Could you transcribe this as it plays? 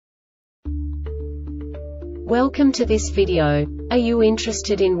Welcome to this video. Are you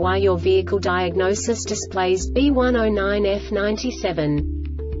interested in why your vehicle diagnosis displays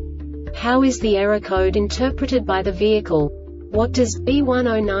B109F-97? How is the error code interpreted by the vehicle? What does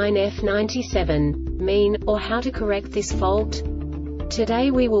B109F-97 mean, or how to correct this fault? Today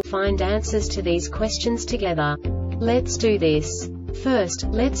we will find answers to these questions together. Let's do this. First,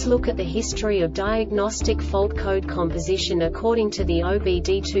 let's look at the history of diagnostic fault code composition according to the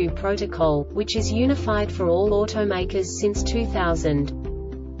OBD2 protocol, which is unified for all automakers since 2000.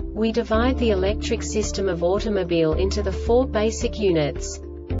 We divide the electric system of automobile into the four basic units: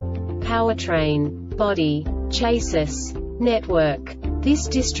 powertrain, body, chassis, network. This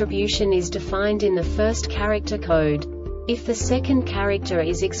distribution is defined in the first character code. If the second character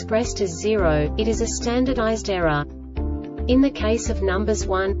is expressed as 0, it is a standardized error. In the case of numbers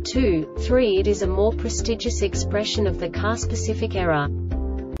 1, 2, 3, it is a more prestigious expression of the car-specific error.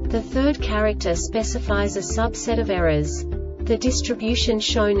 The third character specifies a subset of errors. The distribution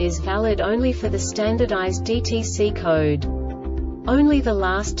shown is valid only for the standardized DTC code. Only the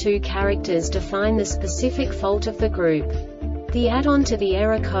last two characters define the specific fault of the group. The add-on to the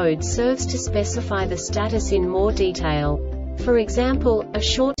error code serves to specify the status in more detail. For example, a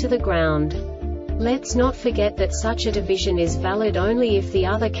short to the ground. Let's not forget that such a division is valid only if the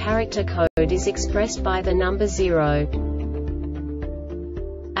other character code is expressed by the number 0.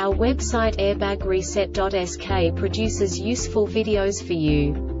 Our website airbagreset.sk produces useful videos for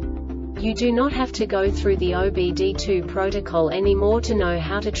you. You do not have to go through the OBD2 protocol anymore to know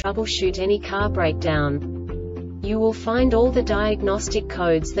how to troubleshoot any car breakdown. You will find all the diagnostic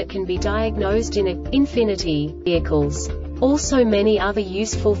codes that can be diagnosed in Infinity vehicles. Also many other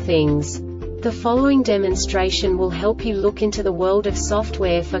useful things. The following demonstration will help you look into the world of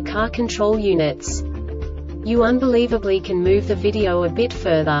software for car control units. You unbelievably can move the video a bit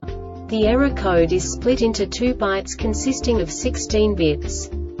further. The error code is split into 2 bytes consisting of 16 bits.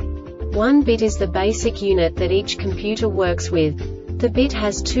 1 bit is the basic unit that each computer works with. The bit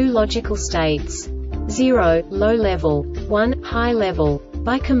has 2 logical states: 0, low level, 1, high level.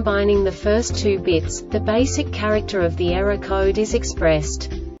 By combining the first 2 bits, the basic character of the error code is expressed.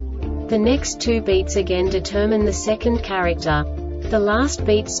 The next 2 beats again determine the second character. The last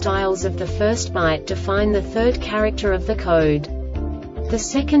beat styles of the first byte define the third character of the code. The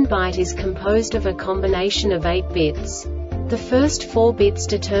second byte is composed of a combination of 8 bits. The first 4 bits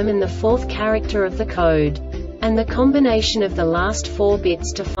determine the fourth character of the code. And the combination of the last 4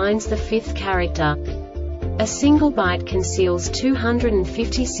 bits defines the fifth character. A single byte conceals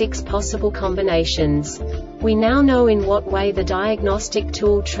 256 possible combinations. We now know in what way the diagnostic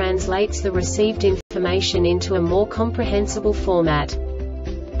tool translates the received information into a more comprehensible format.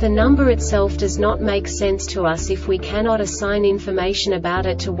 The number itself does not make sense to us if we cannot assign information about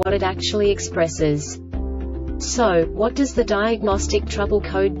it to what it actually expresses. So, what does the Diagnostic Trouble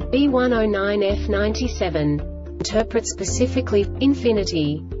Code B109F-97 interpret specifically for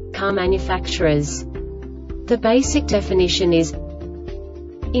Infinity car manufacturers? The basic definition is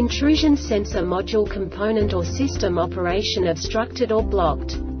intrusion sensor module component or system operation obstructed or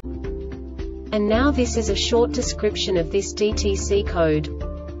blocked. And now this is a short description of this DTC code.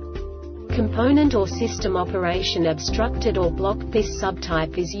 Component or system operation obstructed or blocked. This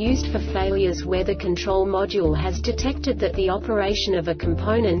subtype is used for failures where the control module has detected that the operation of a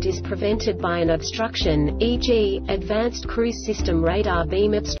component is prevented by an obstruction, e.g., Advanced Cruise System radar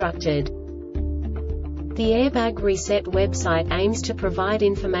beam obstructed. The Airbag Reset website aims to provide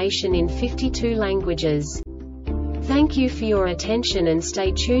information in 52 languages. Thank you for your attention and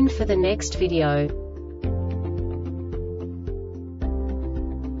stay tuned for the next video.